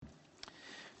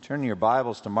Turn your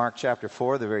Bibles to Mark chapter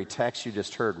 4, the very text you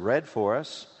just heard read for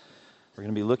us. We're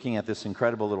going to be looking at this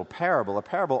incredible little parable, a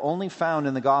parable only found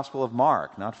in the Gospel of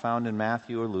Mark, not found in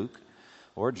Matthew or Luke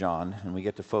or John, and we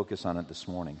get to focus on it this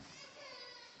morning.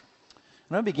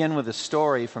 I'm going to begin with a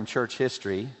story from church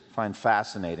history I find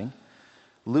fascinating.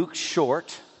 Luke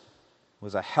Short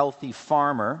was a healthy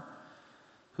farmer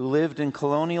who lived in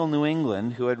colonial New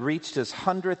England who had reached his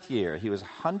 100th year. He was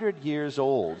 100 years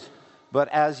old, but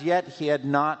as yet he had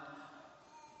not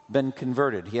been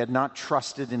converted. He had not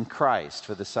trusted in Christ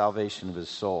for the salvation of his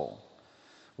soul.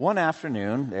 One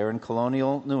afternoon, there in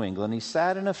colonial New England, he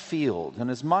sat in a field, and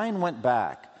his mind went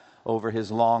back over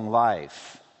his long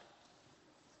life,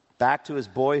 back to his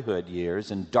boyhood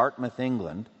years in Dartmouth,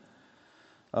 England,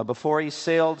 before he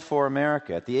sailed for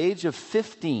America. At the age of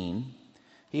 15,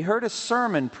 he heard a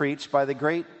sermon preached by the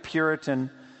great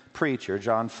Puritan preacher,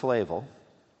 John Flavel.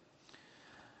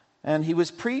 And he was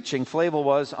preaching, Flavel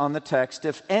was, on the text,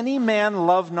 "If any man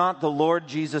love not the Lord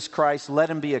Jesus Christ, let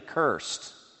him be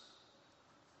accursed."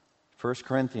 1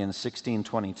 Corinthians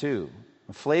 16:22.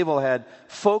 Flavel had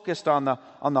focused on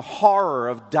the horror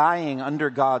of dying under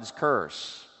God's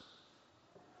curse.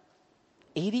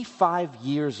 85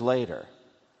 years later,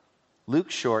 Luke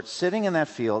Short, sitting in that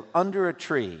field under a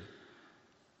tree,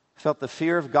 felt the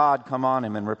fear of God come on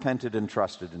him and repented and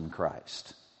trusted in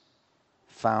Christ.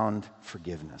 Found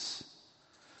forgiveness.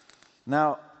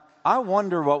 Now, I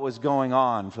wonder what was going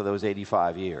on for those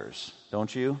 85 years,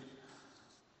 don't you?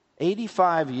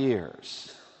 85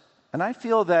 years. And I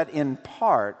feel that in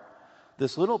part,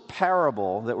 this little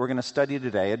parable that we're going to study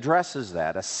today addresses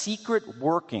that, a secret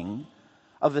working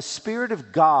of the Spirit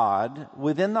of God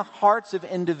within the hearts of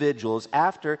individuals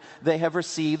after they have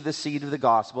received the seed of the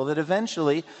gospel that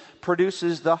eventually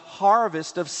produces the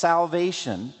harvest of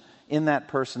salvation in that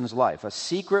person's life, a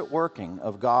secret working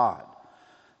of God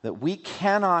that we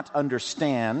cannot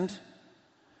understand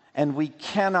and we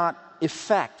cannot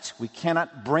effect. We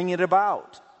cannot bring it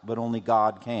about, but only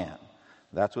God can.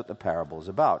 That's what the parable is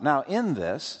about. Now, in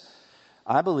this,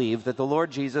 I believe that the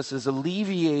Lord Jesus is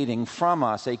alleviating from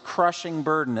us a crushing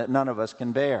burden that none of us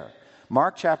can bear.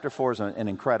 Mark chapter 4 is an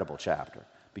incredible chapter.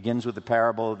 It begins with the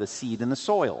parable of the seed and the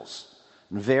soils,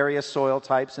 and various soil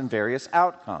types and various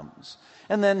outcomes.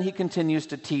 And then he continues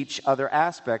to teach other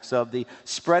aspects of the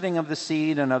spreading of the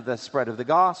seed and of the spread of the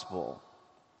gospel.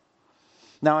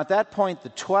 Now, at that point, the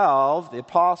 12, the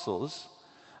apostles,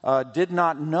 did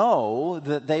not know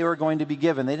that they were going to be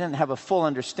given. They didn't have a full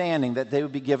understanding that they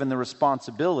would be given the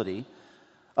responsibility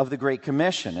of the Great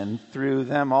Commission. And through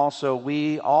them also,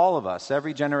 we, all of us,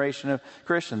 every generation of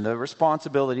Christian, the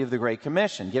responsibility of the Great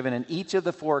Commission, given in each of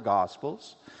the four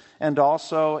Gospels, and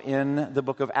also in the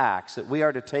book of Acts, that we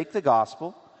are to take the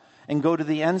gospel and go to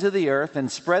the ends of the earth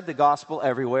and spread the gospel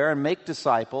everywhere and make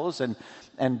disciples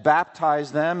and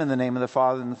baptize them in the name of the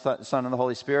Father and the Son and the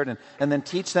Holy Spirit and then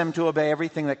teach them to obey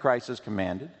everything that Christ has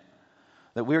commanded,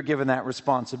 that we're given that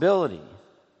responsibility.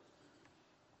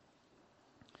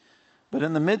 But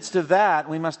in the midst of that,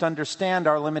 we must understand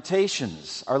our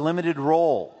limitations, our limited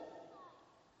role.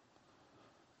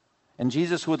 And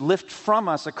Jesus would lift from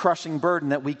us a crushing burden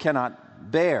that we cannot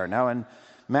bear. Now, in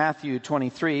Matthew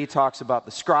 23, he talks about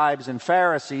the scribes and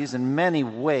Pharisees in many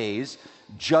ways,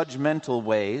 judgmental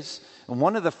ways. And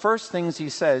one of the first things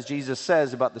Jesus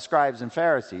says about the scribes and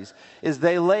Pharisees, is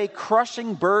they lay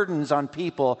crushing burdens on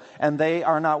people and they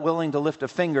are not willing to lift a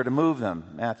finger to move them.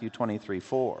 Matthew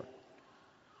 23:4.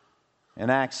 In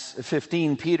Acts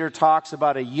 15, Peter talks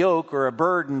about a yoke or a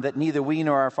burden that neither we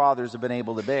nor our fathers have been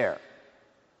able to bear.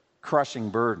 Crushing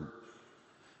burden.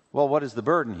 Well, what is the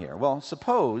burden here? Well,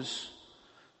 suppose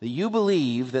that you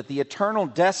believe that the eternal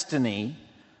destiny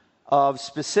of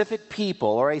specific people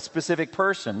or a specific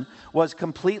person was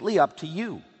completely up to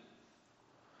you.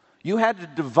 You had to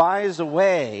devise a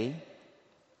way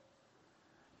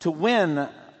to win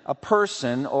a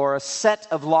person or a set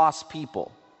of lost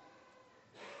people.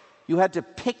 You had to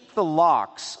pick the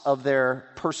locks of their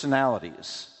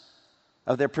personalities,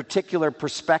 of their particular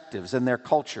perspectives and their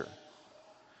culture,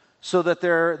 so that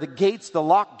the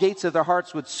locked gates of their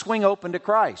hearts would swing open to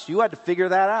Christ. You had to figure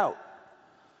that out.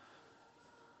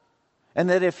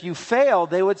 And that if you failed,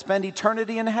 they would spend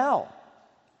eternity in hell,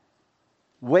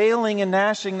 wailing and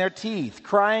gnashing their teeth,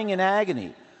 crying in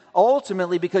agony,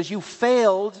 ultimately because you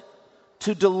failed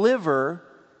to deliver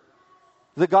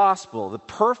the gospel, the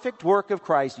perfect work of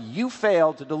Christ. You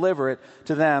failed to deliver it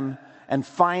to them and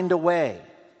find a way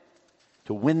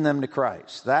to win them to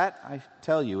Christ. That, I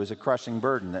tell you, is a crushing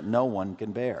burden that no one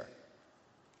can bear.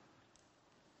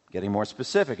 Getting more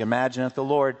specific, imagine if the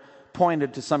Lord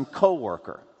pointed to some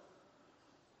coworker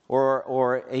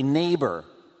or a neighbor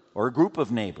or a group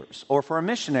of neighbors, or for a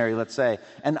missionary, let's say,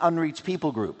 an unreached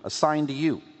people group assigned to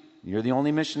you. You're the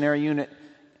only missionary unit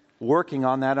working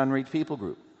on that unreached people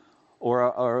group. Or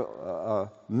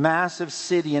a massive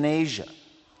city in Asia,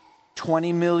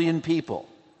 20 million people.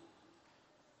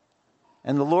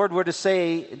 And the Lord were to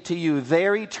say to you,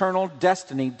 their eternal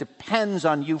destiny depends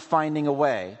on you finding a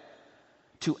way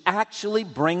to actually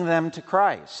bring them to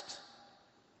Christ.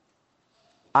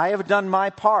 I have done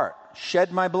my part,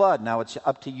 shed my blood. Now it's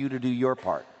up to you to do your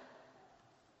part.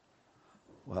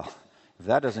 Well, if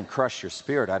that doesn't crush your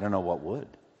spirit, I don't know what would.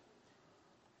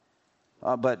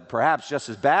 But perhaps just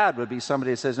as bad would be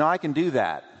somebody that says, no, I can do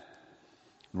that.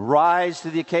 Rise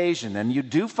to the occasion, and you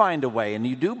do find a way, and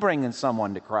you do bring in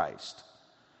someone to Christ.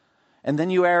 And then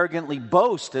you arrogantly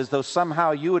boast as though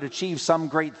somehow you would achieve some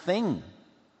great thing.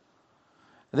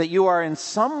 That you are in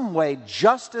some way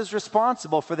just as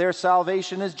responsible for their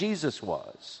salvation as Jesus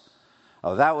was.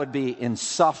 Oh, that would be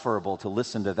insufferable to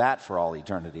listen to that for all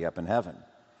eternity up in heaven.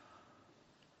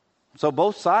 So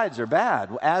both sides are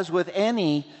bad. As with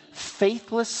any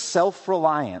faithless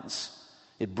self-reliance,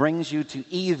 it brings you to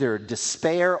either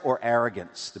despair or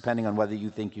arrogance, depending on whether you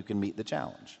think you can meet the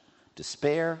challenge.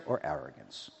 Despair or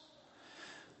arrogance.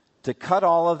 To cut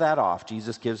all of that off,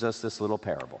 Jesus gives us this little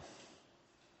parable.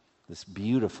 This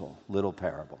beautiful little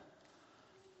parable.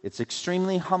 It's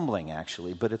extremely humbling,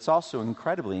 actually, but it's also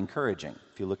incredibly encouraging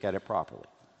if you look at it properly.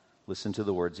 Listen to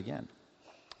the words again.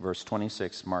 Verse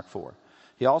 26, Mark 4.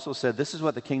 He also said, this is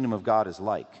what the kingdom of God is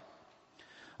like.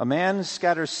 A man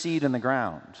scatters seed in the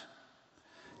ground.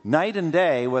 Night and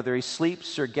day, whether he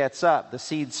sleeps or gets up, the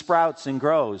seed sprouts and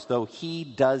grows, though he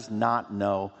does not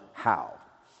know how.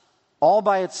 All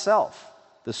by itself,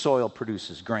 the soil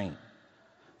produces grain.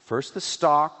 First the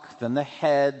stalk, then the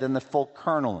head, then the full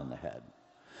kernel in the head.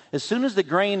 As soon as the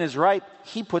grain is ripe,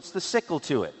 he puts the sickle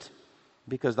to it,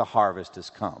 because the harvest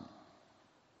has come.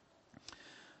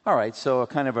 All right, so a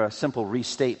kind of a simple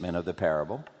restatement of the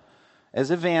parable. As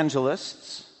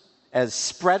evangelists, as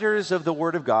spreaders of the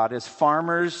Word of God, as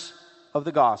farmers of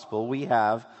the gospel, we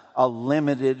have a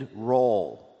limited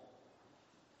role.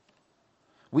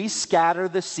 We scatter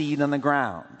the seed on the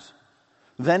ground.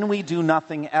 Then we do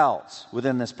nothing else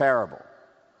within this parable.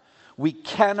 We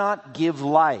cannot give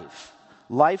life.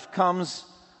 Life comes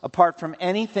apart from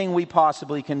anything we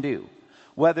possibly can do.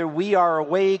 Whether we are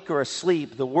awake or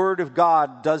asleep, the Word of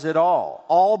God does it all.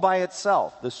 All by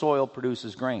itself, the soil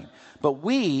produces grain. But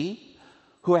we,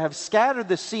 who have scattered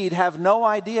the seed, have no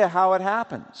idea how it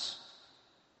happens.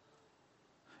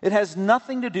 It has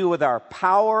nothing to do with our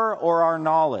power or our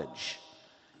knowledge.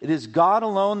 It is God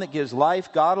alone that gives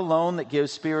life, God alone that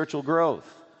gives spiritual growth.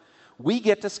 We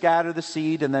get to scatter the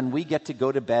seed, and then we get to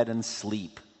go to bed and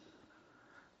sleep.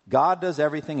 God does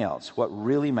everything else, what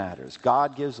really matters.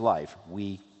 God gives life,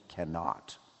 we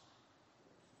cannot.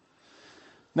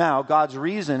 Now, God's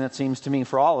reason, it seems to me,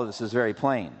 for all of this is very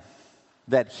plain.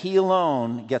 That He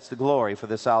alone gets the glory for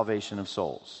the salvation of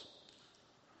souls.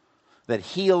 That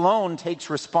He alone takes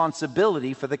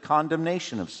responsibility for the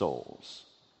condemnation of souls.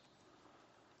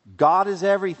 God is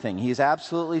everything. He is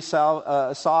absolutely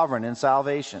sovereign in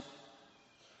salvation.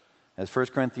 As 1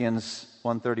 Corinthians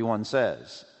 1:31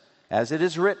 says, as it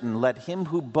is written, let him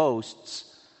who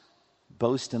boasts,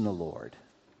 boast in the Lord.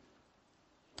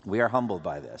 We are humbled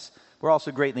by this. We're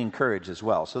also greatly encouraged as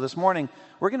well. So this morning,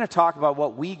 we're going to talk about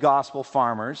what we gospel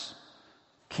farmers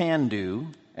can do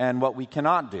and what we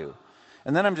cannot do.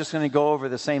 And then I'm just going to go over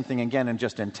the same thing again and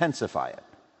just intensify it.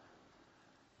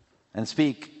 And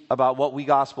speak about what we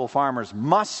gospel farmers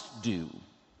must do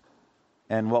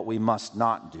and what we must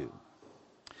not do.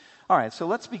 All right, so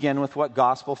let's begin with what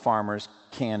gospel farmers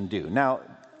can do. Now,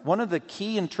 one of the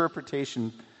key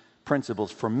interpretation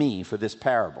principles for me for this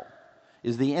parable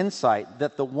is the insight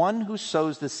that the one who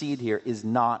sows the seed here is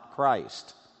not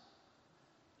Christ.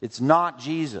 It's not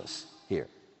Jesus here.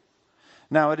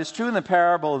 Now, it is true in the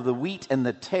parable of the wheat and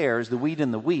the tares, the wheat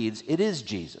and the weeds, it is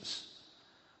Jesus.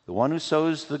 The one who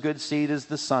sows the good seed is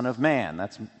the Son of Man.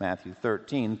 That's Matthew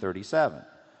 13:37.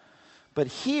 But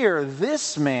here,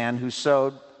 this man who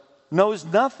sowed knows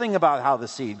nothing about how the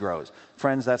seed grows.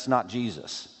 Friends, that's not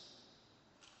Jesus.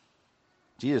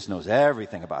 Jesus knows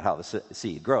everything about how the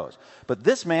seed grows. But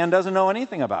this man doesn't know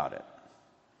anything about it.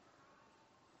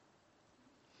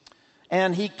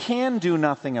 And he can do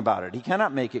nothing about it. He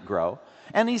cannot make it grow.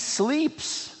 And he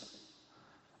sleeps.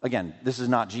 Again, this is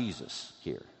not Jesus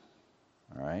here.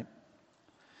 All right?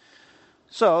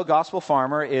 So, gospel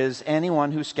farmer is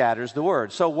anyone who scatters the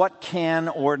word. So, what can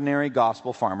ordinary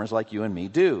gospel farmers like you and me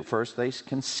do? First, they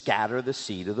can scatter the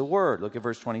seed of the word. Look at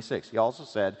verse 26. He also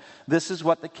said, "This is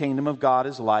what the kingdom of God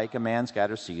is like. A man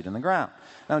scatters seed in the ground."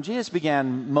 Now, Jesus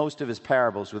began most of his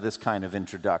parables with this kind of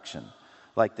introduction.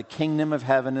 Like, the kingdom of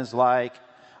heaven is like,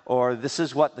 or this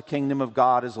is what the kingdom of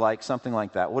God is like, something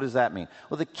like that. What does that mean?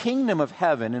 Well, the kingdom of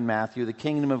heaven in Matthew, the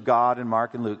kingdom of God in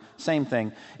Mark and Luke, same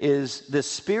thing, is the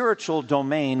spiritual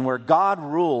domain where God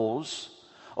rules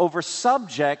over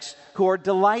subjects who are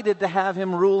delighted to have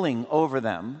him ruling over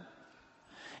them.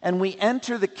 And we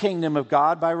enter the kingdom of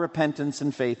God by repentance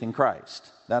and faith in Christ.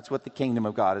 That's what the kingdom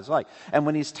of God is like. And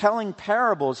when he's telling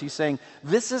parables, he's saying,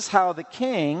 this is how the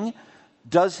king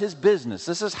does his business.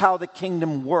 This is how the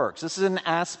kingdom works. This is an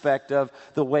aspect of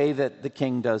the way that the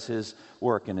king does his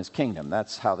work in his kingdom.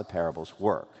 That's how the parables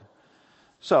work.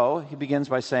 So he begins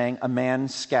by saying, a man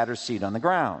scatters seed on the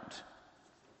ground.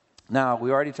 Now, we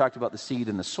already talked about the seed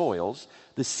in the soils.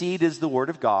 The seed is the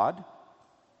word of God.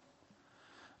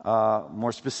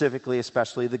 More specifically,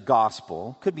 especially the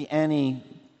gospel. Could be any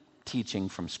teaching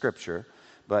from Scripture,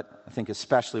 but I think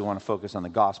especially want to focus on the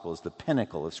gospel as the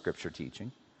pinnacle of Scripture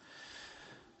teaching.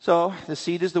 So, the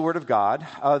seed is the word of God.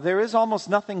 There is almost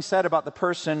nothing said about the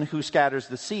person who scatters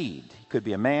the seed. It could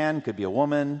be a man, could be a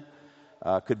woman,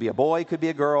 could be a boy, could be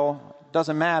a girl.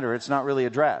 Doesn't matter, it's not really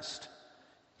addressed.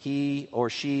 He or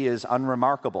she is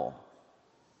unremarkable.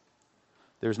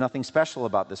 There's nothing special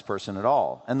about this person at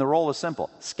all. And the role is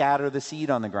simple: scatter the seed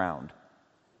on the ground.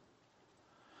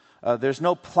 There's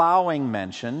no plowing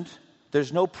mentioned.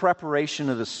 There's no preparation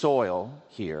of the soil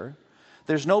here.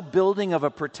 There's no building of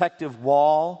a protective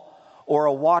wall or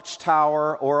a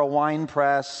watchtower or a wine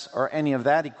press or any of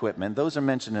that equipment. Those are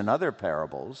mentioned in other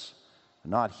parables,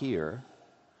 not here.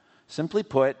 Simply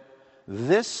put,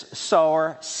 this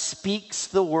sower speaks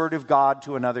the word of God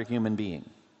to another human being.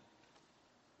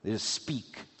 They just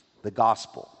speak the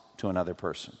gospel to another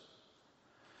person.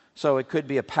 So it could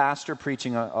be a pastor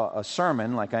preaching a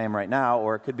sermon like I am right now,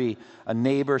 or it could be a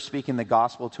neighbor speaking the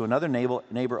gospel to another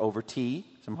neighbor over tea,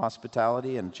 some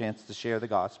hospitality and a chance to share the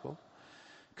gospel.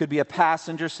 It could be a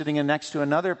passenger sitting in next to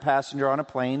another passenger on a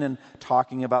plane and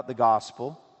talking about the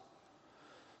gospel.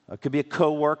 It could be a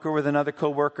coworker with another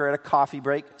coworker at a coffee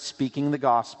break speaking the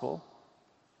gospel.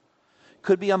 It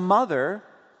could be a mother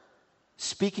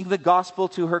speaking the gospel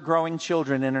to her growing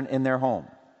children in their home.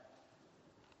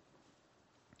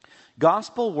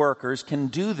 Gospel workers can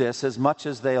do this as much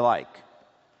as they like.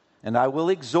 And I will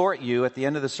exhort you at the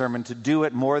end of the sermon to do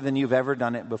it more than you've ever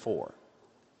done it before.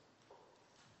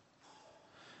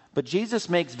 But Jesus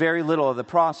makes very little of the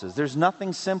process. There's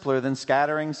nothing simpler than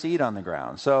scattering seed on the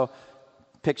ground. So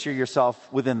picture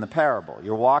yourself within the parable.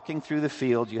 You're walking through the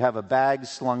field. You have a bag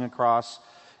slung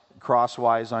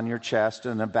crosswise on your chest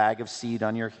and a bag of seed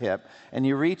on your hip. And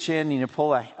you reach in and you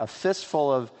pull a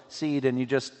fistful of seed and you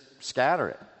just scatter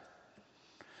it.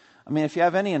 I mean, if you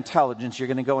have any intelligence, you're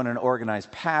going to go in an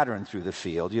organized pattern through the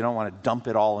field. You don't want to dump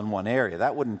it all in one area.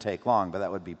 That wouldn't take long, but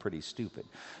that would be pretty stupid.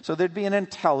 So there'd be an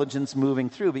intelligence moving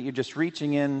through, but you're just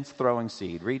reaching in, throwing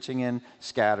seed, reaching in,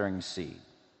 scattering seed.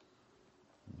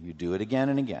 You do it again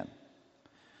and again.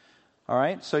 All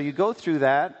right, so you go through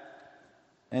that,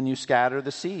 and you scatter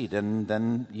the seed, and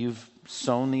then you've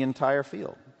sown the entire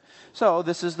field. So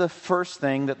this is the first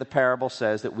thing that the parable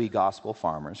says that we gospel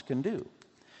farmers can do.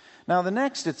 Now, the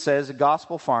next it says that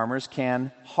gospel farmers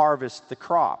can harvest the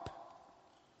crop.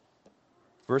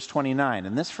 Verse 29,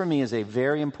 and this for me is a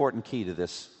very important key to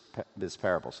this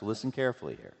parable, so listen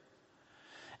carefully here.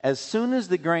 As soon as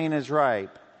the grain is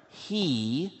ripe,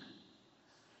 he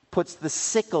puts the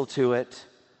sickle to it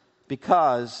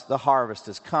because the harvest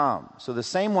has come. So the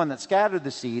same one that scattered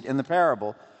the seed in the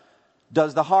parable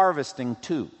does the harvesting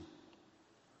too.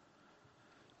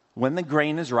 When the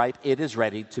grain is ripe, it is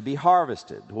ready to be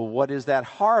harvested. Well, what is that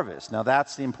harvest? Now,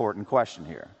 that's the important question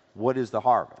here. What is the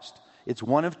harvest? It's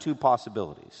one of two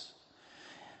possibilities.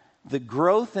 The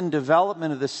growth and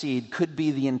development of the seed could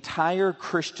be the entire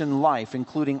Christian life,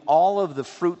 including all of the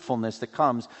fruitfulness that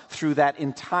comes through that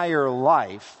entire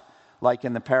life, like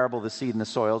in the parable of the seed in the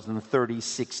soils, and the 30,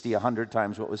 60, 100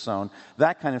 times what was sown,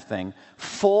 that kind of thing.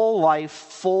 Full life,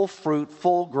 full fruit,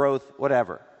 full growth,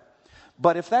 whatever.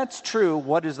 But if that's true,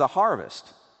 what is the harvest?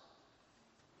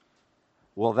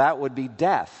 Well, that would be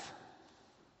death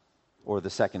or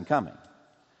the second coming.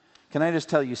 Can I just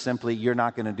tell you simply, you're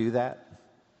not going to do that?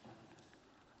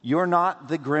 You're not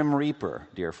the grim reaper,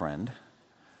 dear friend.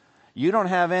 You don't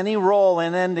have any role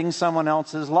in ending someone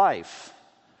else's life.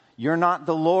 You're not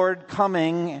the Lord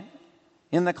coming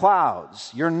in the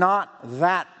clouds. You're not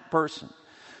that person.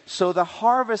 So the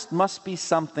harvest must be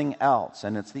something else,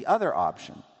 and it's the other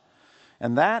option.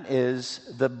 And that is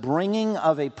the bringing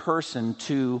of a person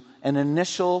to an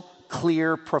initial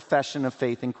clear profession of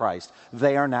faith in Christ.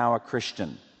 They are now a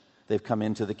Christian. They've come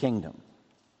into the kingdom.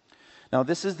 Now,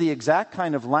 this is the exact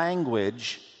kind of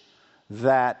language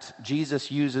that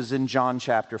Jesus uses in John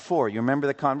chapter 4. You remember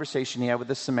the conversation he had with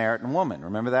the Samaritan woman.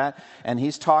 Remember that? And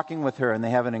he's talking with her, and they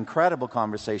have an incredible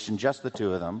conversation, just the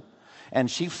two of them. And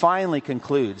she finally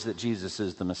concludes that Jesus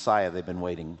is the Messiah they've been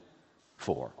waiting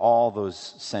for all those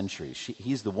centuries.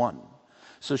 He's the one.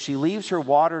 So she leaves her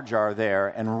water jar there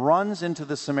and runs into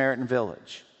the Samaritan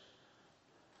village.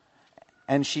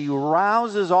 And she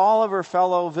rouses all of her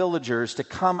fellow villagers to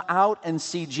come out and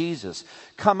see Jesus.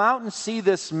 Come out and see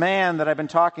this man that I've been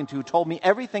talking to who told me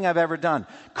everything I've ever done.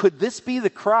 Could this be the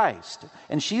Christ?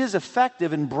 And she is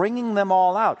effective in bringing them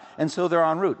all out. And so they're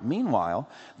en route. Meanwhile,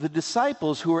 the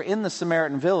disciples who were in the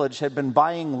Samaritan village had been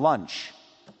buying lunch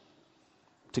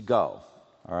to go.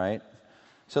 All right?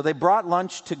 So they brought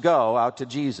lunch to go out to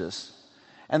Jesus.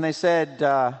 And they said,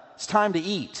 it's time to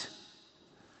eat.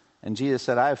 And Jesus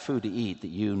said, I have food to eat that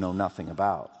you know nothing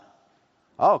about.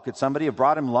 Oh, could somebody have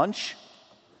brought him lunch?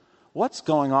 What's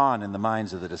going on in the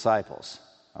minds of the disciples?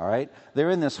 All right?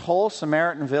 They're in this whole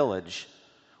Samaritan village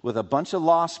with a bunch of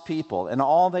lost people, and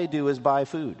all they do is buy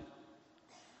food.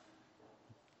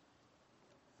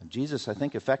 And Jesus, I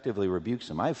think, effectively rebukes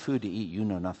them. I have food to eat you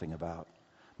know nothing about.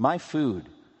 My food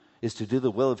is to do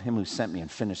the will of him who sent me and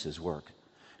finish his work.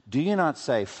 Do you not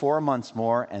say 4 months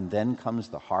more and then comes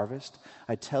the harvest?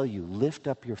 I tell you, lift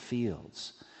up your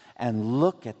fields and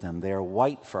look at them. They are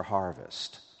white for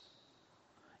harvest.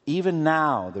 Even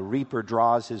now the reaper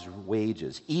draws his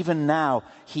wages. Even now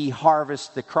he harvests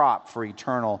the crop for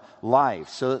eternal life,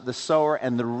 so that the sower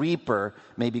and the reaper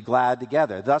may be glad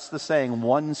together. Thus the saying,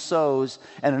 one sows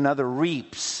and another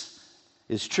reaps,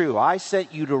 is true. I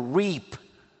sent you to reap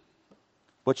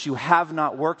what you have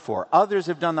not worked for. Others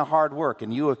have done the hard work,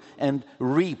 and you have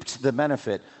reaped the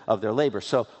benefit of their labor.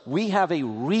 So we have a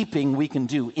reaping we can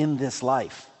do in this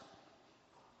life.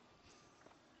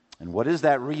 And what is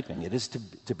that reaping? It is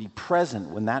to be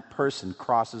present when that person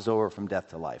crosses over from death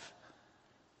to life.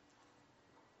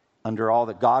 Under all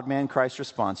the God-man Christ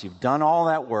response, you've done all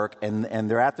that work, and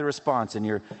they're at the response, and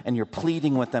you're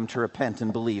pleading with them to repent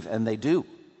and believe, and they do.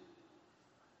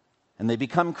 And they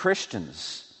become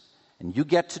Christians. And you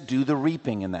get to do the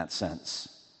reaping in that sense.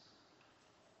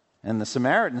 And the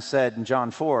Samaritan said in John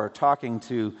 4, talking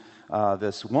to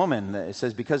this woman, it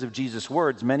says, because of Jesus'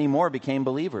 words, many more became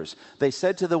believers. They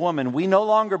said to the woman, we no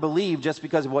longer believe just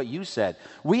because of what you said.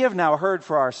 We have now heard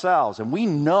for ourselves, and we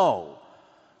know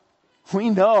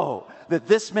that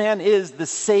this man is the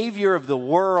Savior of the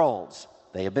world.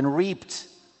 They have been reaped.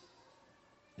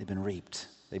 They've been reaped.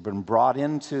 They've been brought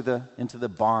into the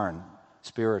barn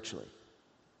spiritually.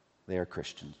 They are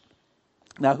Christians.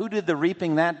 Now, who did the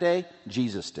reaping that day?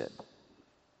 Jesus did,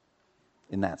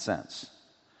 in that sense.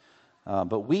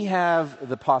 But we have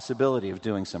the possibility of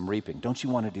doing some reaping. Don't you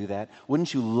want to do that?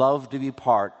 Wouldn't you love to be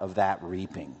part of that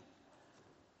reaping?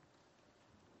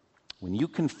 When you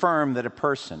confirm that a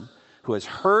person who has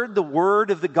heard the word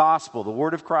of the gospel, the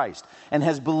word of Christ, and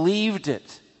has believed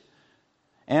it,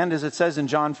 and as it says in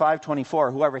John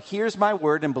 5:24, whoever hears my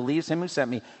word and believes him who sent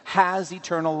me has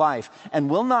eternal life and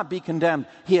will not be condemned.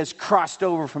 He has crossed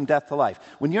over from death to life.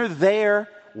 When you're there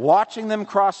watching them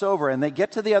cross over and they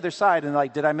get to the other side and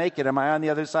like, did I make it? Am I on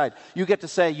the other side? You get to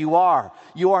say, you are.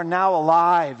 You are now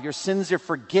alive. Your sins are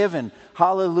forgiven.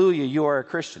 Hallelujah. You are a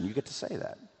Christian. You get to say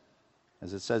that.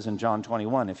 As it says in John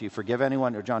 21, if you forgive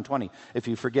anyone, or John 20, if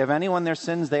you forgive anyone their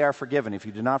sins, they are forgiven. If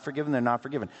you do not forgive them, they're not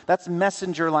forgiven. That's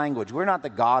messenger language. We're not the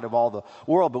God of all the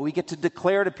world, but we get to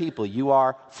declare to people, you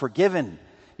are forgiven.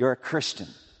 You're a Christian.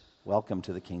 Welcome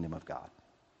to the kingdom of God.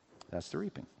 That's the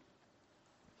reaping.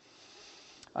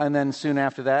 And then soon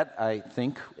after that, I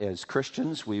think as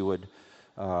Christians, we would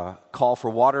call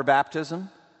for water baptism,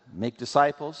 make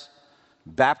disciples,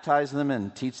 baptize them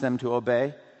and teach them to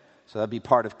obey. So that'd be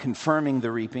part of confirming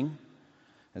the reaping.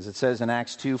 As it says in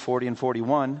Acts 2:40 and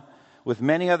 41, with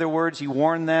many other words he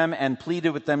warned them and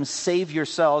pleaded with them, save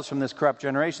yourselves from this corrupt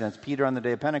generation. That's Peter on the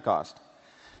day of Pentecost.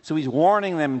 So he's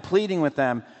warning them and pleading with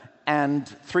them, and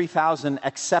 3,000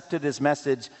 accepted his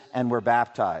message and were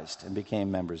baptized and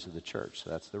became members of the church. So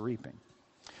that's the reaping.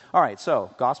 All right,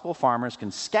 so gospel farmers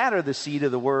can scatter the seed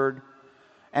of the word,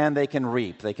 and they can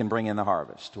reap. They can bring in the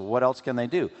harvest. What else can they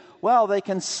do? Well, they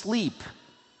can sleep.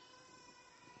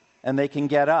 And they can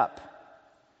get up.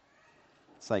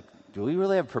 It's like, do we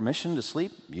really have permission to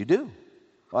sleep? You do.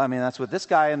 Well, I mean, that's what this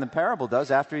guy in the parable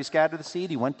does. After he scattered the seed,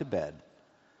 he went to bed.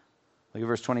 Look at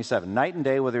verse 27. Night and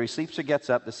day, whether he sleeps or gets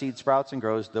up, the seed sprouts and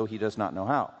grows, though he does not know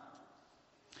how.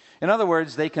 In other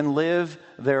words, they can live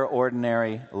their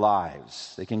ordinary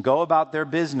lives. They can go about their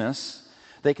business.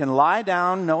 They can lie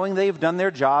down knowing they've done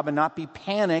their job and not be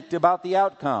panicked about the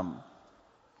outcome.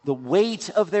 The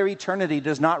weight of their eternity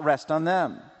does not rest on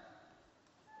them.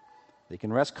 They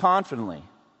can rest confidently.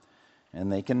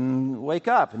 And they can wake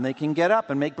up and they can get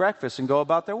up and make breakfast and go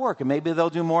about their work. And maybe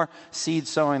they'll do more seed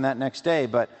sowing that next day,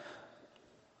 but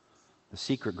the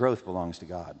secret growth belongs to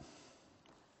God.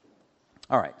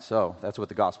 All right, so that's what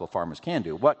the gospel farmers can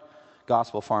do. What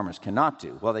gospel farmers cannot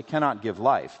do? Well, they cannot give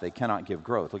life. They cannot give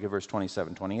growth. Look at verse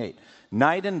 27, 28.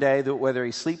 Night and day, whether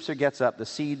he sleeps or gets up, the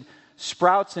seed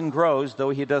sprouts and grows, though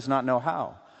he does not know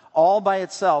how. All by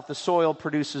itself, the soil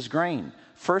produces grain.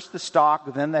 First the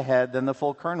stalk, then the head, then the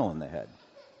full kernel in the head.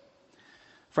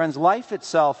 Friends, life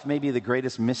itself may be the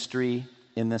greatest mystery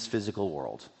in this physical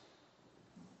world.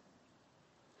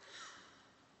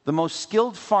 The most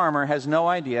skilled farmer has no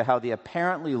idea how the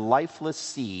apparently lifeless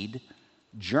seed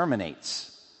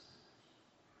germinates,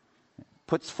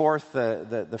 puts forth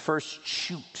the first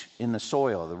shoot in the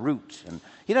soil, the root, and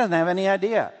he doesn't have any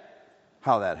idea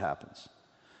how that happens.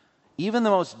 Even the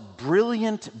most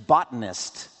brilliant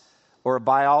botanist or a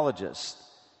biologist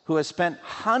who has spent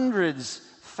hundreds,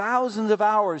 thousands of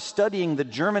hours studying the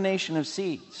germination of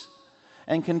seeds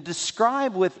and can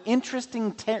describe with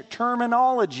interesting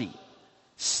terminology,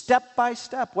 step by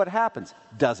step, what happens,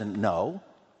 doesn't know.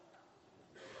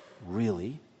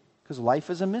 Really? Because life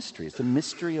is a mystery. It's a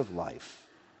mystery of life.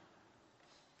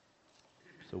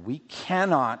 So we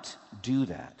cannot do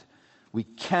that. We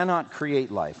cannot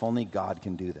create life. Only God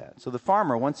can do that. So the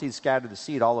farmer, once he's scattered the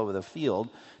seed all over the field,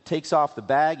 takes off the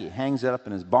bag, he hangs it up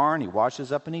in his barn, he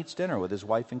washes up and eats dinner with his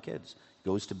wife and kids.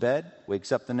 Goes to bed,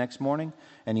 wakes up the next morning,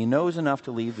 and he knows enough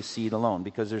to leave the seed alone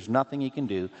because there's nothing he can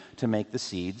do to make the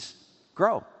seeds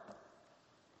grow,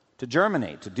 to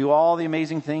germinate, to do all the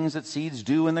amazing things that seeds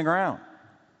do in the ground.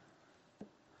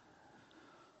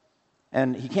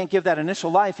 And he can't give that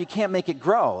initial life. He can't make it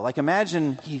grow. Like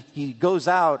imagine he goes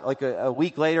out like a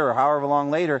week later or however long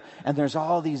later, and there's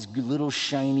all these little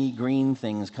shiny green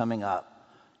things coming up,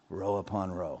 row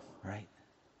upon row, right?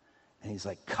 And he's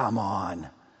like, come on,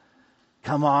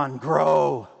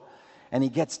 grow. And he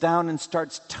gets down and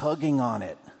starts tugging on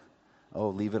it. Oh,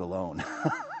 leave it alone.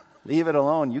 Leave it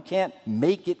alone. You can't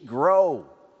make it grow.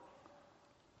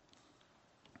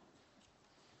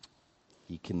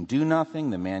 He can do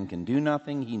nothing. The man can do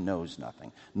nothing. He knows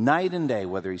nothing. Night and day,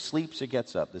 whether he sleeps or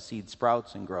gets up, the seed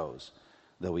sprouts and grows,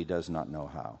 though he does not know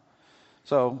how.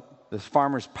 So the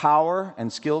farmer's power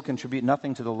and skill contribute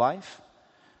nothing to the life.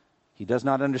 He does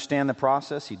not understand the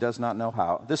process. He does not know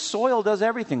how. The soil does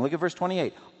everything. Look at verse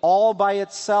 28. All by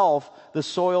itself, the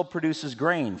soil produces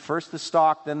grain. First the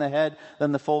stalk, then the head,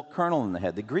 then the full kernel in the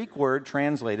head. The Greek word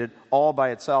translated all by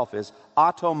itself is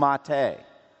automate.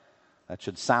 That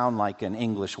should sound like an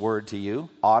English word to you.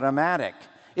 Automatic.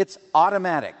 It's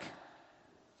automatic.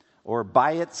 Or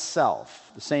by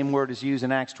itself. The same word is used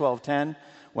in Acts 12:10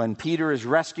 when Peter is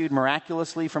rescued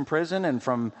miraculously from prison and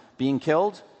from being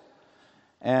killed.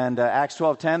 And Acts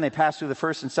 12:10, they passed through the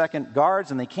first and second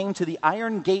guards and they came to the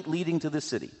iron gate leading to the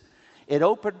city. It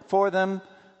opened for them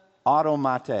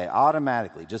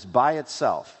automatically, just by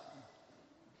itself.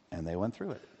 And they went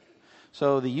through it.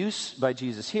 So the use by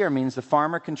Jesus here means the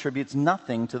farmer contributes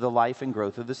nothing to the life and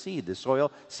growth of the seed. The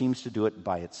soil seems to do it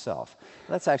by itself.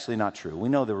 That's actually not true. We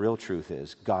know the real truth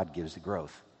is God gives the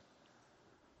growth.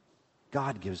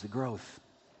 God gives the growth.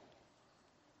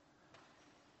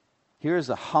 Here's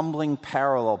a humbling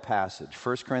parallel passage.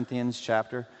 1 Corinthians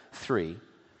chapter 3,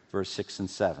 verse 6 and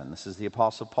 7. This is the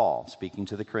Apostle Paul speaking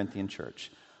to the Corinthian church.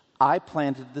 I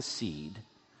planted the seed,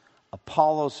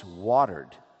 Apollos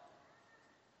watered,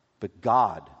 but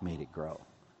God made it grow.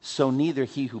 So neither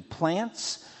he who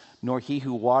plants nor he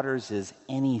who waters is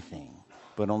anything,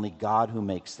 but only God who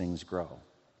makes things grow.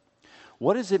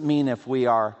 What does it mean if we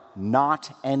are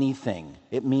not anything?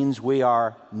 It means we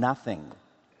are nothing.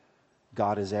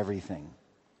 God is everything.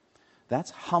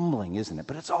 That's humbling, isn't it?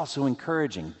 But it's also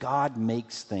encouraging. God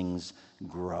makes things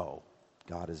grow.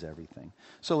 God is everything.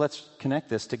 So let's connect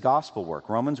this to gospel work.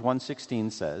 Romans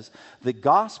 1:16 says, the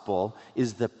gospel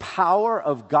is the power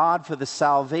of God for the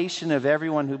salvation of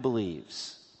everyone who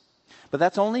believes. But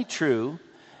that's only true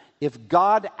if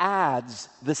God adds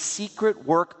the secret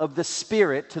work of the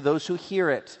Spirit to those who hear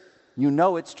it. You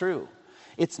know it's true.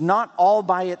 It's not all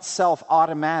by itself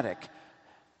automatic.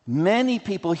 Many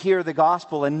people hear the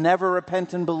gospel and never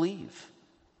repent and believe.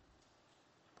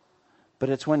 But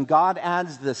it's when God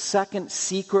adds the second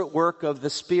secret work of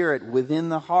the Spirit within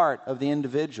the heart of the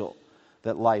individual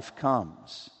that life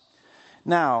comes.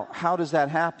 Now, how does that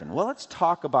happen? Well, let's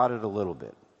talk about it a little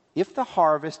bit. If the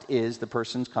harvest is the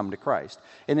person's come to Christ,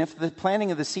 and if the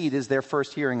planting of the seed is their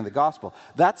first hearing of the gospel,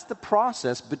 that's the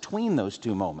process between those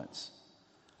two moments.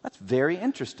 That's very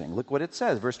interesting. Look what it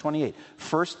says, verse 28.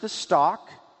 First the stalk,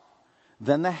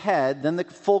 then the head, then the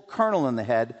full kernel in the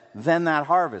head, then that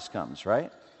harvest comes,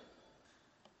 right?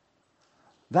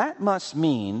 That must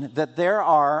mean that there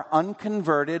are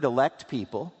unconverted elect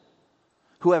people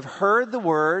who have heard the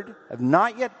word, have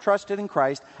not yet trusted in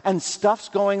Christ, and stuff's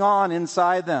going on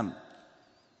inside them.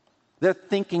 They're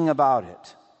thinking about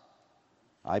it.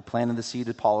 I planted the seed,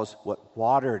 Apollos what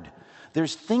watered.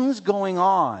 There's things going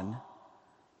on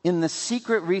in the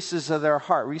secret recesses of their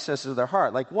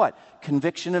heart. Like what?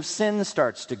 Conviction of sin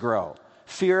starts to grow.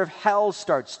 Fear of hell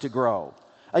starts to grow.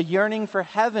 A yearning for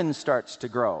heaven starts to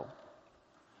grow.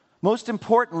 Most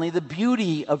importantly, the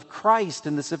beauty of Christ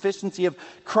and the sufficiency of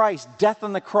Christ, death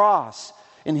on the cross,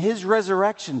 and his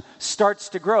resurrection starts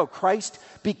to grow. Christ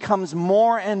becomes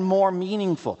more and more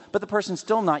meaningful, but the person's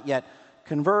still not yet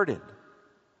converted.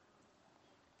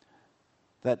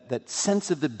 That sense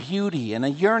of the beauty and a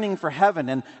yearning for heaven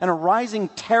and a rising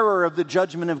terror of the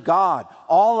judgment of God,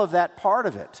 all of that part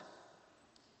of it.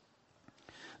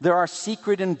 There are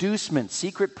secret inducements,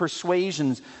 secret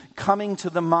persuasions coming to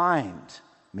the mind.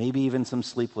 Maybe even some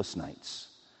sleepless nights.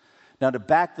 Now, to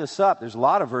back this up, there's a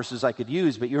lot of verses I could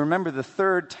use, but you remember the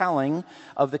third telling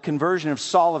of the conversion of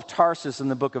Saul of Tarsus in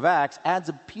the book of Acts adds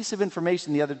a piece of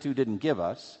information the other two didn't give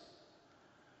us.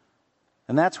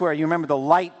 And that's where you remember the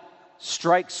light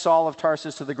strikes Saul of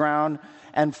Tarsus to the ground,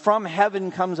 and from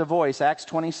heaven comes a voice, Acts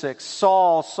 26,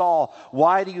 Saul, Saul,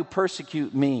 why do you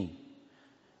persecute me?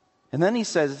 And then he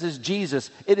says, this is Jesus,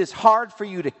 it is hard for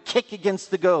you to kick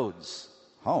against the goads.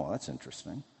 Oh, that's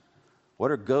interesting.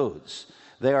 What are goads?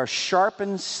 They are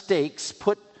sharpened stakes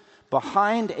put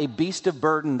behind a beast of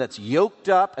burden that's yoked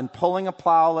up and pulling a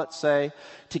plow, let's say,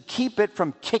 to keep it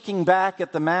from kicking back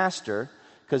at the master,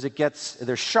 because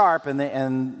they're sharp and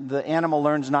the animal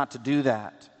learns not to do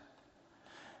that.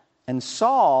 And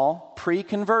Saul,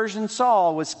 pre-conversion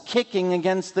Saul, was kicking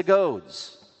against the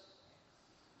goads.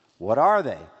 What are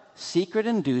they? Secret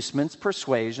inducements,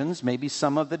 persuasions, maybe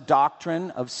some of the doctrine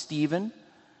of Stephen.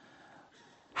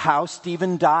 How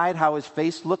Stephen died, how his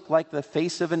face looked like the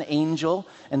face of an angel.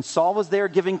 And Saul was there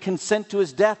giving consent to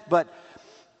his death. But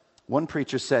one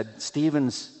preacher said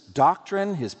Stephen's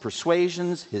doctrine, his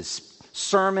persuasions, his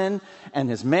sermon, and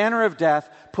his manner of death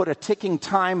put a ticking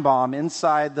time bomb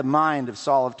inside the mind of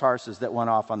Saul of Tarsus that went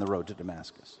off on the road to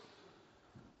Damascus.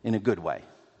 In a good way.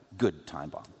 Good time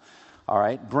bomb. All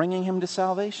right, bringing him to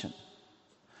salvation.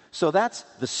 So that's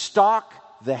the stalk,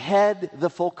 the head, the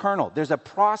full kernel. There's a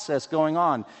process going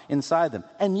on inside them.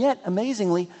 And yet,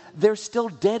 amazingly, they're still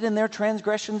dead in their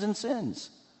transgressions and sins,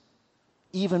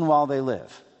 even while they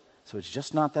live. So it's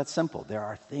just not that simple. There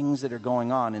are things that are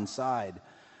going on inside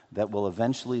that will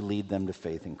eventually lead them to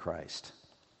faith in Christ.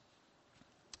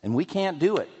 And we can't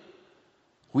do it.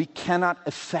 We cannot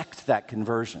effect that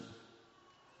conversion.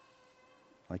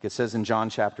 Like it says in John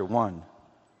chapter 1,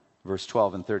 verse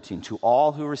 12 and 13, to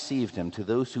all who received him, to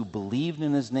those who believed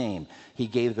in his name, he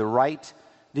gave the right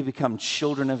to become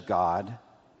children of God.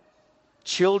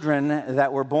 Children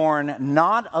that were born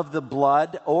not of the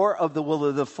blood or of the will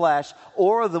of the flesh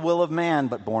or of the will of man,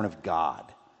 but born of God.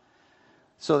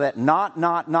 So that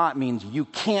not means you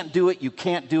can't do it, you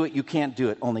can't do it, you can't do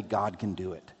it. Only God can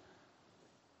do it.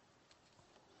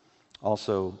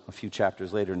 Also, a few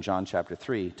chapters later in John chapter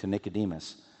 3, to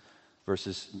Nicodemus,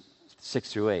 verses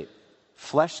 6 through 8.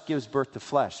 Flesh gives birth to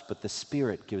flesh, but the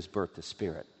Spirit gives birth to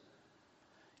spirit.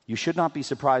 You should not be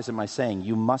surprised at my saying,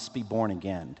 you must be born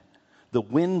again. The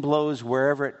wind blows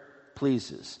wherever it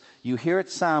pleases. You hear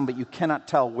its sound, but you cannot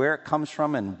tell where it comes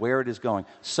from and where it is going.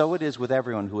 So it is with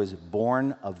everyone who is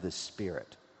born of the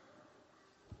Spirit.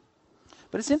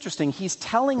 But it's interesting, he's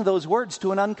telling those words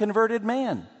to an unconverted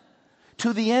man.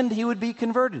 To the end he would be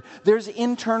converted. There's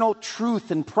internal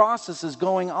truth and processes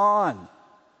going on.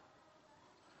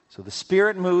 So the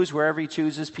Spirit moves wherever he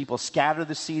chooses. People scatter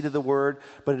the seed of the word,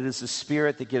 but it is the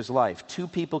Spirit that gives life. Two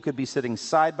people could be sitting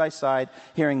side by side,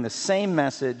 hearing the same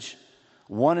message.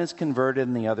 One is converted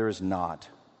and the other is not.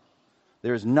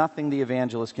 There is nothing the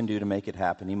evangelist can do to make it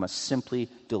happen. He must simply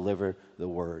deliver the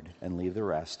word and leave the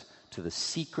rest to the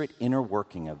secret inner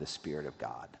working of the Spirit of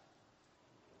God.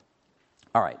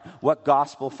 All right, what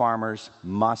gospel farmers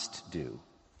must do.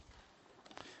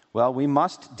 Well, we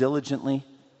must diligently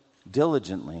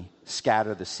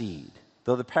scatter the seed.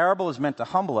 Though the parable is meant to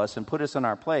humble us and put us in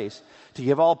our place, to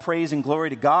give all praise and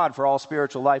glory to God for all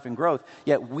spiritual life and growth,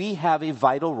 yet we have a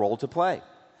vital role to play.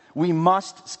 We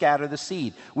must scatter the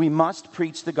seed. We must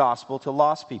preach the gospel to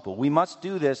lost people. We must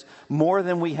do this more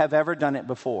than we have ever done it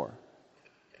before.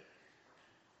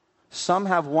 Some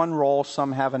have one role,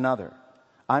 some have another.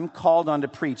 I'm called on to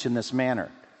preach in this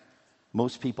manner.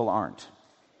 Most people aren't.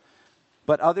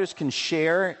 But others can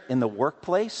share in the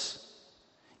workplace,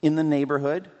 in the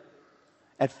neighborhood,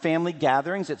 at family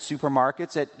gatherings, at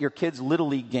supermarkets, at your kids' Little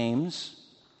League games,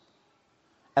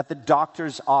 at the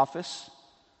doctor's office,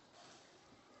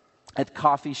 at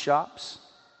coffee shops.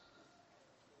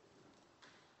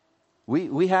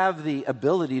 We have the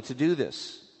ability to do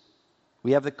this.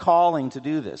 We have the calling to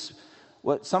do this.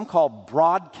 What some call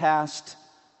broadcast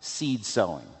seed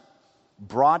sowing.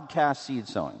 Broadcast seed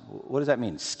sowing. What does that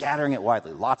mean? Scattering it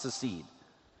widely, lots of seed.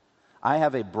 I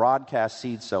have a broadcast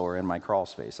seed sower in my crawl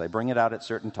space. I bring it out at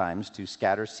certain times to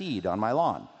scatter seed on my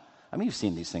lawn. I mean, you've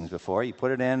seen these things before. You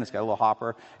put it in, it's got a little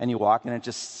hopper, and you walk, and it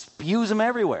just spews them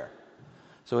everywhere.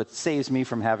 So it saves me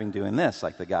from having doing this,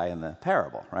 like the guy in the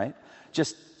parable, right?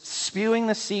 Just spewing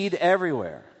the seed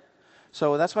everywhere.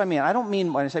 So that's what I mean. I don't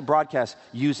mean, when I say broadcast,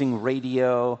 using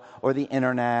radio or the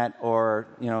internet or,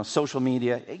 social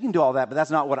media. You can do all that, but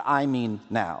that's not what I mean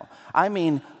now. I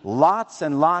mean lots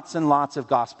and lots and lots of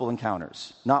gospel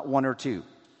encounters, not one or two.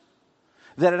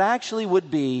 That it actually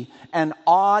would be an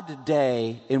odd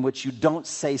day in which you don't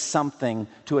say something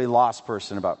to a lost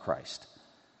person about Christ.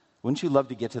 Wouldn't you love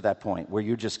to get to that point where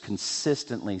you're just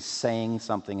consistently saying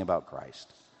something about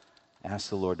Christ?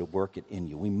 Ask the Lord to work it in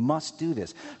you. We must do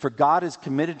this. For God has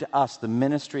committed to us the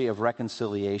ministry of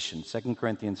reconciliation. 2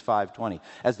 Corinthians 5:20.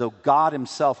 As though God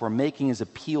himself were making his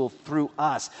appeal through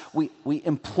us. We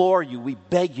implore you, we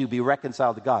beg you, be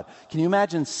reconciled to God. Can you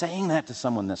imagine saying that to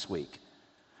someone this week?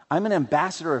 I'm an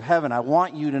ambassador of heaven. I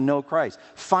want you to know Christ.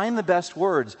 Find the best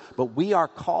words, but we are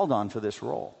called on for this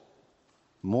role.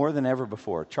 More than ever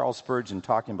before. Charles Spurgeon,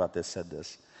 talking about this, said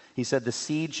this. He said, the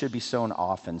seed should be sown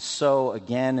often, sow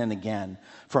again and again,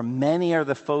 for many are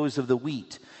the foes of the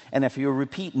wheat. And if you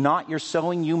repeat not your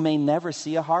sowing, you may never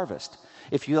see a harvest.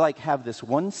 If you have this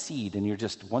one seed and you're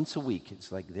just once a week,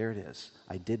 it's like, there it is.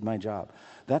 I did my job.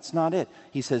 That's not it.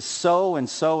 He says, sow and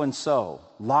sow and sow.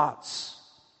 Lots.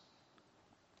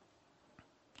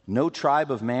 No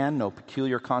tribe of man, no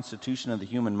peculiar constitution of the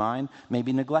human mind may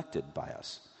be neglected by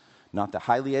us. Not the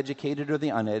highly educated or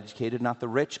the uneducated, not the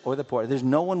rich or the poor. There's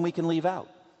no one we can leave out.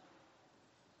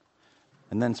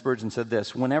 And then Spurgeon said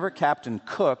this, whenever Captain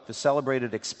Cook, the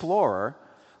celebrated explorer,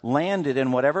 landed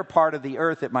in whatever part of the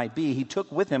earth it might be, he took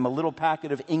with him a little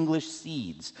packet of English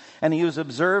seeds, and he was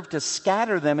observed to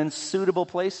scatter them in suitable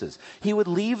places. He would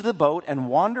leave the boat and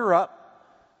wander up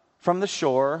from the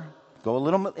shore, go a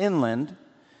little inland.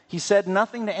 He said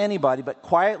nothing to anybody, but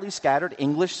quietly scattered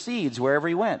English seeds wherever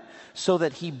he went, so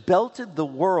that he belted the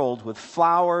world with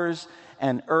flowers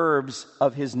and herbs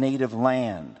of his native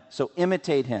land. So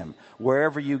imitate him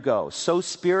wherever you go. Sow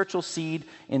spiritual seed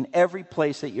in every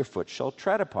place that your foot shall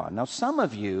tread upon. Now, some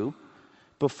of you,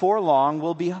 before long,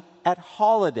 will be at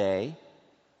holiday,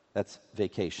 that's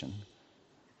vacation,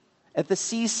 at the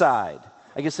seaside.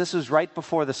 I guess this was right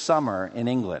before the summer in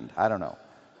England. I don't know.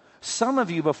 Some of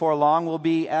you before long will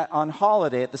be on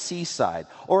holiday at the seaside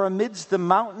or amidst the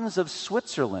mountains of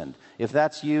Switzerland. If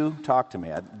that's you, talk to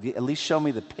me. At least show me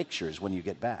the pictures when you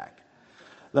get back.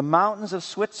 The mountains of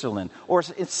Switzerland or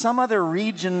in some other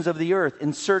regions of the earth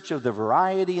in search of the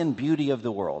variety and beauty of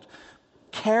the world.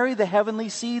 Carry the heavenly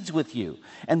seeds with you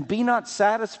and be not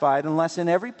satisfied unless in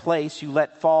every place you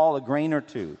let fall a grain or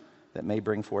two that may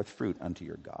bring forth fruit unto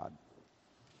your God.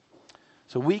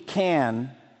 So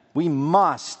we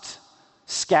must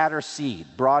scatter seed,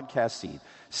 broadcast seed.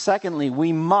 Secondly,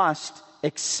 we must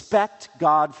expect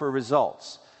God for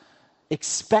results.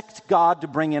 Expect God to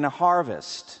bring in a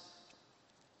harvest.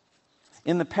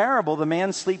 In the parable, the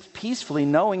man sleeps peacefully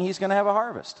knowing he's going to have a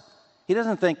harvest. He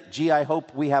doesn't think, gee, I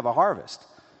hope we have a harvest.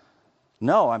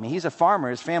 No, he's a farmer.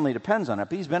 His family depends on it,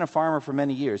 but he's been a farmer for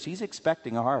many years. He's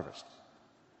expecting a harvest.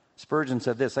 Spurgeon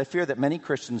said this, I fear that many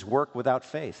Christians work without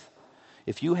faith.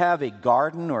 If you have a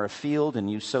garden or a field and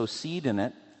you sow seed in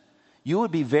it, you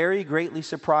would be very greatly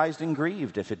surprised and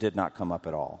grieved if it did not come up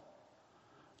at all.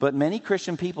 But many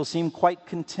Christian people seem quite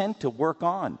content to work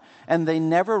on, and they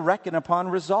never reckon upon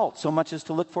results so much as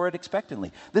to look for it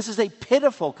expectantly. This is a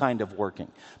pitiful kind of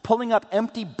working, pulling up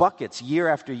empty buckets year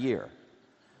after year.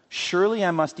 Surely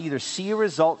I must either see a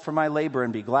result from my labor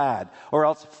and be glad, or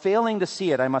else failing to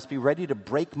see it, I must be ready to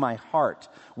break my heart.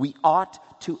 We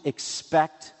ought to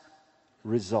expect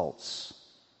results.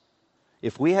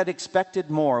 If we had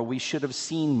expected more, we should have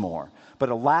seen more. But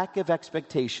a lack of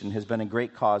expectation has been a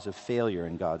great cause of failure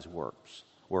in God's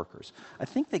workers. I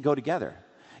think they go together.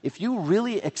 If you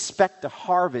really expect a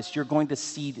harvest, you're going to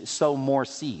sow more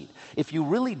seed. If you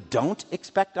really don't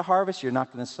expect a harvest, you're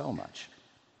not going to sow much.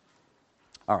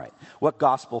 All right, what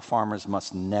gospel farmers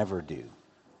must never do.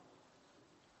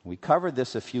 We covered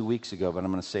this a few weeks ago, but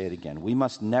I'm going to say it again. We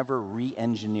must never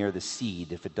re-engineer the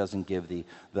seed if it doesn't give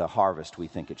the harvest we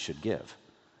think it should give.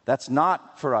 That's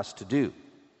not for us to do.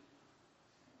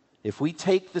 If we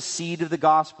take the seed of the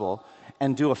gospel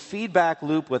and do a feedback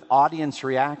loop with audience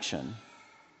reaction,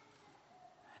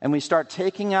 and we start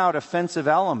taking out offensive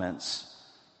elements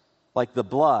like the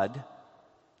blood,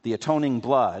 the atoning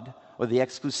blood, or the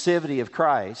exclusivity of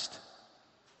Christ,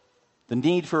 the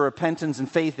need for repentance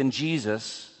and faith in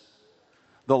Jesus,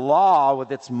 the law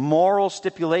with its moral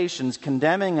stipulations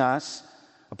condemning us,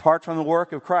 apart from the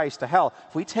work of Christ, to hell.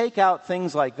 If we take out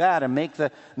things like that and make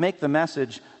the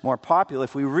message more popular,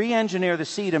 if we re-engineer the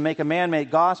seed and make a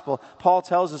man-made gospel, Paul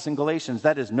tells us in Galatians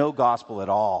that is no gospel at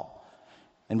all.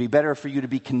 And it'd be better for you to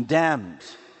be condemned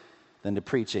than to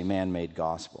preach a man-made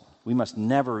gospel. We must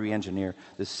never re-engineer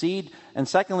the seed. And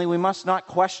secondly, we must not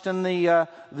question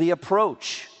the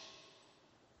approach.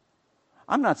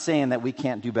 I'm not saying that we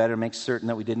can't do better, make certain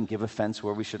that we didn't give offense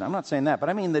where we should. I'm not saying that, but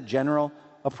I mean the general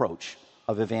approach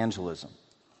of evangelism.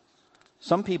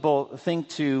 Some people think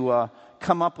to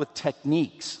come up with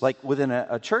techniques, like within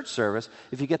a church service,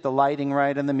 if you get the lighting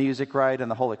right and the music right and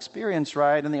the whole experience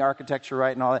right and the architecture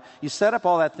right and all that, you set up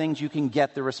all that things, you can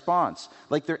get the response.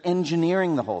 Like they're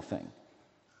engineering the whole thing.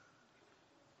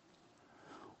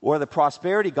 Or the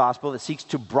prosperity gospel that seeks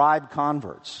to bribe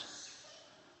converts.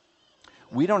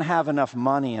 We don't have enough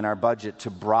money in our budget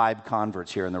to bribe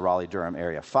converts here in the Raleigh-Durham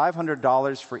area.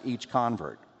 $500 for each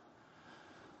convert.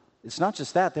 It's not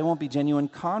just that, they won't be genuine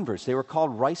converts. They were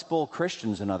called Rice Bowl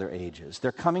Christians in other ages.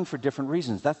 They're coming for different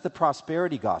reasons. That's the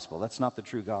prosperity gospel. That's not the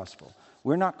true gospel.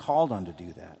 We're not called on to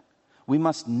do that. We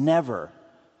must never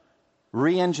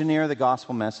re-engineer the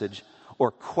gospel message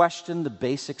or question the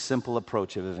basic, simple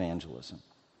approach of evangelism.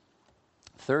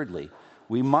 Thirdly,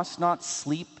 we must not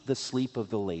sleep the sleep of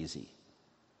the lazy.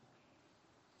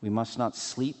 We must not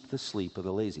sleep the sleep of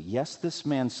the lazy. Yes, this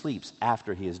man sleeps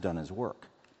after he has done his work.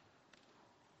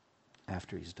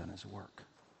 After he's done his work.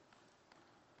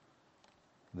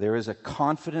 There is a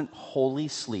confident, holy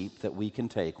sleep that we can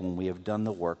take when we have done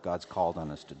the work God's called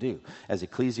on us to do. As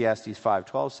Ecclesiastes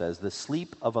 5:12 says, the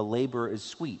sleep of a laborer is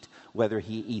sweet, whether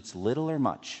he eats little or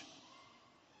much.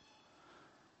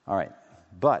 All right,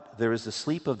 but there is the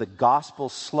sleep of the gospel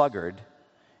sluggard,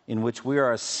 in which we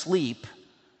are asleep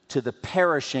to the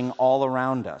perishing all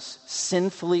around us,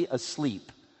 sinfully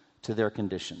asleep to their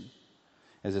condition.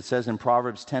 As it says in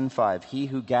Proverbs 10:5, he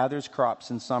who gathers crops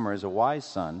in summer is a wise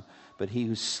son, but he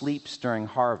who sleeps during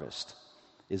harvest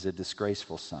is a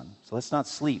disgraceful son. So let's not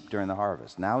sleep during the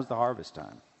harvest. Now is the harvest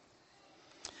time.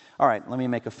 All right, let me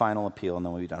make a final appeal and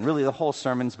then we'll be done. Really, the whole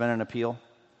sermon's been an appeal.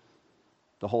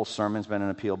 The whole sermon's been an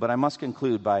appeal. But I must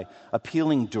conclude by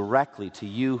appealing directly to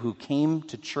you who came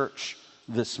to church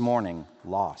this morning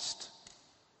lost.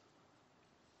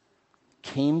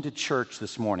 Came to church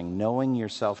this morning knowing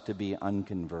yourself to be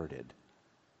unconverted.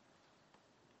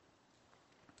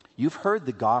 You've heard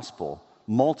the gospel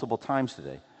multiple times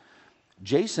today.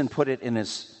 Jason put it in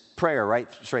his prayer right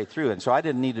straight through, and so I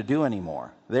didn't need to do any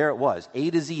more. There it was,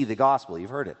 A to Z, the gospel. You've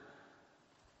heard it.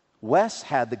 Wes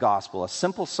had the gospel, a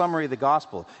simple summary of the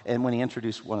gospel, and when he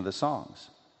introduced one of the songs.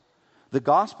 The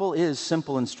gospel is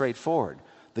simple and straightforward.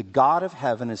 The God of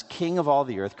heaven is king of all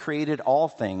the earth, created all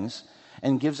things,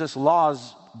 and gives us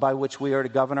laws by which we are to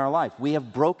govern our life. We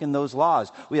have broken those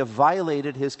laws. We have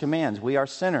violated his commands. We are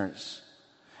sinners.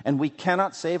 And we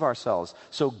cannot save ourselves.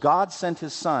 So God sent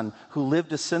his son, who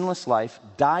lived a sinless life,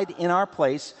 died in our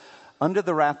place under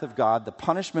the wrath of God. The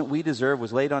punishment we deserve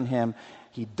was laid on him.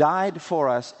 He died for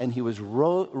us, and he was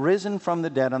risen from the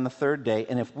dead on the third day.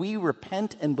 And if we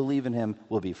repent and believe in him,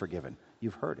 we'll be forgiven.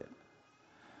 You've heard it.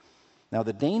 Now,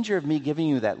 the danger of me giving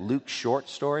you that Luke Short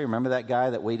story, remember that guy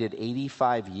that waited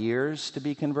 85 years to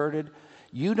be converted?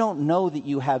 You don't know that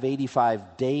you have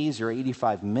 85 days or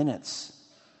 85 minutes.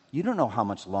 You don't know how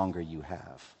much longer you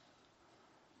have.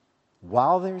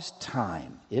 While there's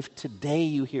time, if today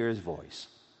you hear his voice,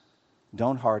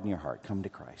 don't harden your heart. Come to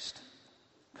Christ.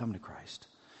 Come to Christ.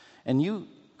 And you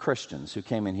Christians who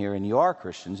came in here, and you are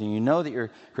Christians, and you know that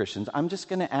you're Christians, I'm just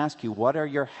going to ask you, what are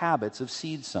your habits of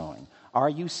seed sowing? Are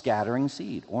you scattering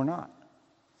seed or not?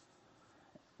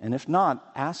 And if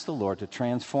not, ask the Lord to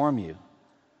transform you.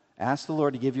 Ask the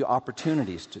Lord to give you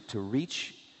opportunities to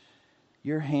reach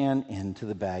your hand into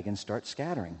the bag and start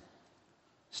scattering.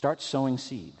 Start sowing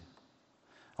seed.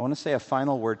 I want to say a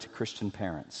final word to Christian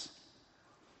parents.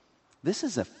 This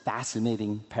is a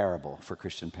fascinating parable for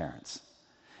Christian parents.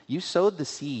 You sowed the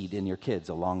seed in your kids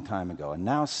a long time ago, and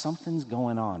now something's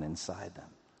going on inside them.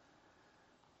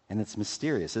 And it's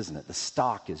mysterious, isn't it? The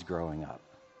stalk is growing up.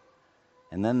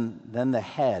 And then the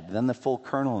head, then the full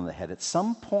kernel in the head. At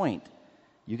some point,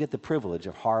 you get the privilege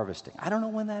of harvesting. I don't know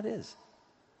when that is.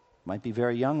 Might be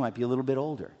very young, might be a little bit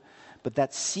older. But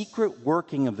that secret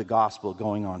working of the gospel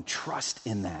going on, trust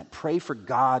in that. Pray for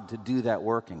God to do that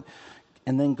working.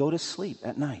 And then go to sleep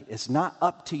at night. It's not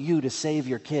up to you to save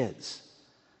your kids.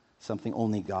 Something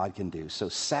only God can do. So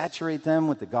saturate them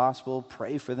with the gospel,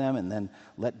 pray for them, and then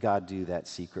let God do that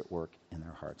secret work in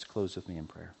their hearts. Close with me in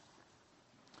prayer.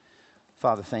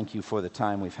 Father, thank you for the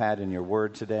time we've had in your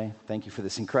word today. Thank you for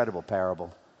this incredible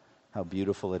parable. How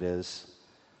beautiful it is.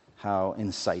 How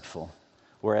insightful.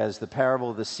 Whereas the parable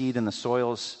of the seed and the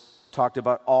soils talked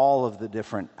about all of the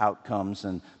different outcomes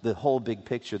and the whole big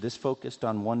picture, this focused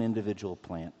on one individual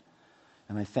plant.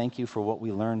 And I thank you for what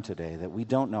we learned today, that we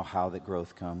don't know how that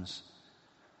growth comes.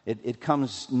 It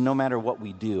comes no matter what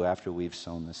we do after we've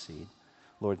sown the seed.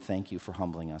 Lord, thank you for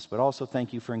humbling us, but also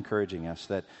thank you for encouraging us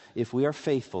that if we are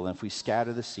faithful and if we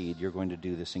scatter the seed, you're going to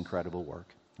do this incredible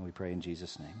work. And we pray in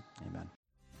Jesus' name. Amen.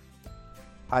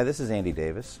 Hi, this is Andy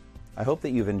Davis. I hope that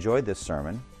you've enjoyed this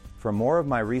sermon. For more of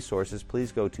my resources,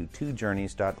 please go to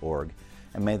twojourneys.org,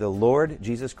 and may the Lord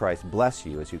Jesus Christ bless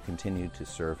you as you continue to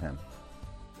serve him.